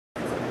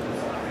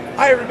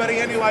Hi everybody,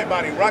 Andy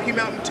Lightbody, Rocky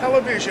Mountain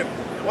Television.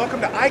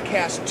 Welcome to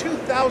ICAST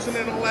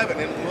 2011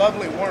 in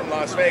lovely warm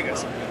Las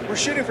Vegas. We're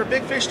shooting for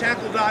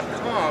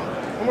BigFishTackle.com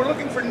and we're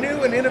looking for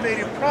new and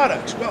innovative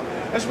products. Well,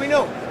 as we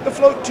know, the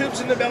float tubes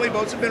and the belly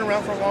boats have been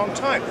around for a long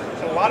time.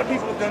 And a lot of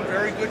people have done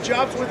very good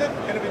jobs with it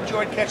and have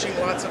enjoyed catching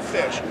lots of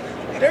fish.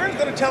 Darrin's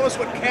going to tell us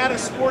what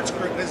Caddis Sports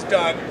Group has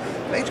done.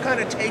 They've kind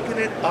of taken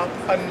it up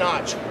a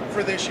notch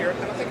for this year,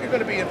 and I think you're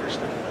going to be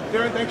interested.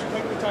 Darrin, thanks for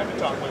taking the time to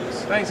talk with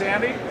us. Thanks,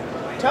 Andy.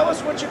 Tell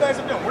us what you guys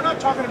have done. We're not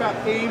talking about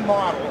a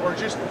model or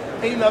just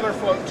another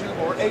float tube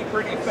or a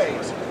pretty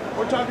face.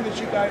 We're talking that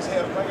you guys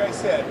have, like I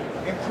said,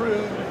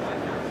 improved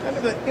kind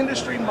of the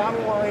industry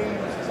model line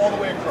all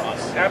the way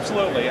across.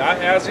 Absolutely.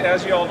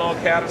 As you all know,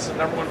 Caddis is the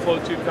 #1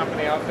 float tube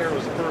company out there. It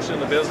was the first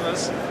in the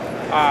business.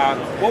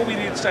 What we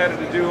decided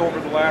to do over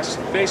the last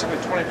basically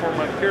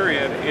 24-month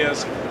period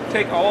is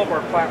take all of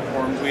our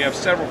platforms. We have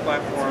several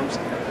platforms,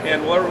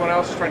 and while everyone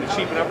else is trying to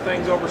cheapen up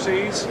things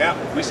overseas,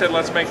 we said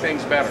let's make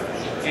things better.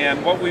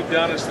 And what we've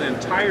done is the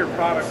entire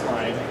product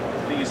line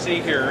that you see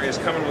here is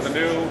coming with a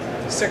new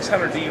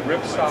 600D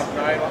ripstop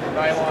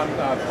nylon,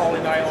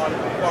 poly-nylon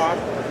cloth.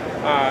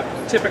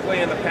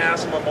 Typically in the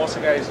past, what most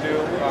of the guys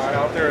do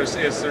out there is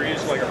they're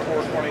using like a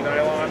 420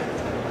 nylon.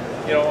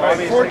 You know, right,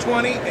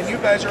 420, and you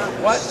guys are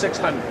what?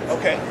 600.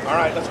 Okay, all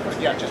right, let's put it,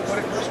 just put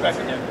it in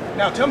perspective.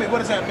 Now tell me, what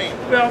does that mean?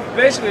 Well,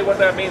 basically what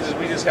that means is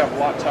we just have a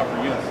lot tougher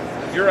unit.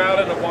 You're out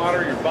in the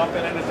water, you're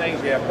bumping into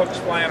things, you have hooks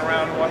flying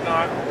around and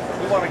whatnot.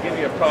 We want to give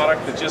you a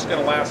product that's just going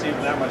to last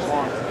even that much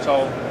longer.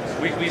 So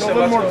we so said a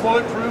little more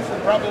bulletproof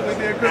would probably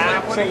be a good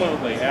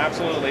Absolutely,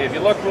 absolutely. If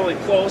you look really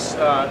close,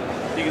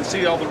 you can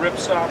see all the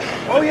ripstop.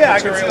 Oh yeah, I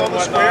can see all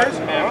the squares.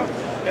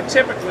 And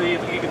typically,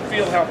 you can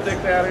feel how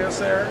thick that is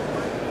there.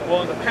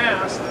 Well, in the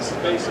past, this is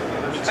basically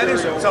the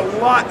material. It's a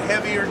lot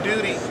heavier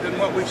duty than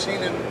what we've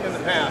seen in the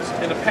past.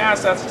 In the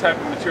past, that's the type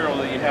of material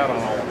that you had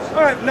on all of them.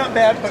 All right, not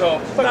bad, but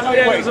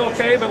lightweight. It's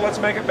okay, but let's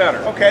make it better.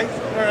 Okay,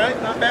 all right,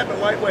 not bad, but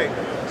lightweight.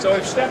 So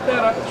we've stepped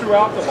that up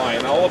throughout the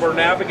line. All of our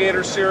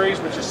Navigator series,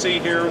 which you see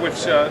here,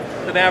 which the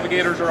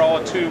Navigators are all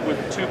a tube with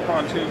two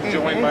pontoons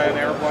joined by an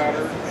air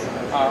bladder.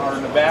 Our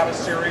Nevada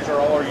series are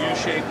all our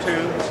U-shaped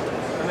tubes.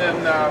 And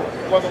then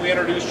one that we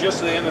introduced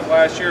just at the end of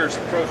last year is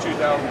the Pro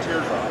 2000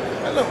 Teardrop.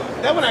 Look,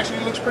 that one actually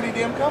looks pretty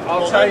damn comfortable.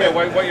 I'll tell you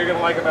what you're going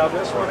to like about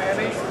this one,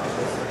 Andy.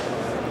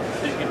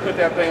 You can put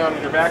that thing on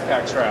with your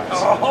backpack straps.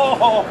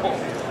 Oh!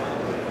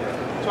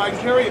 So I can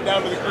carry it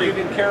down to the creek.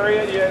 You can carry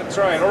it, yeah, that's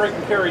right. Or it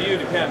can carry you,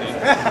 depending.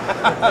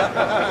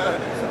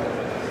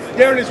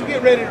 Darrin, as we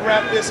get ready to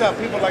wrap this up,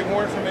 people would like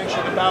more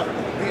information about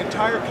the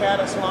entire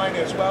Caddis line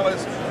as well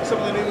as some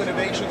of the new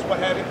innovations, what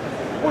have you.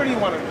 Where do you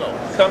want to go?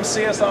 Come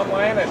see us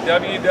online at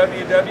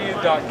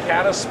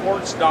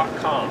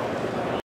www.caddissports.com.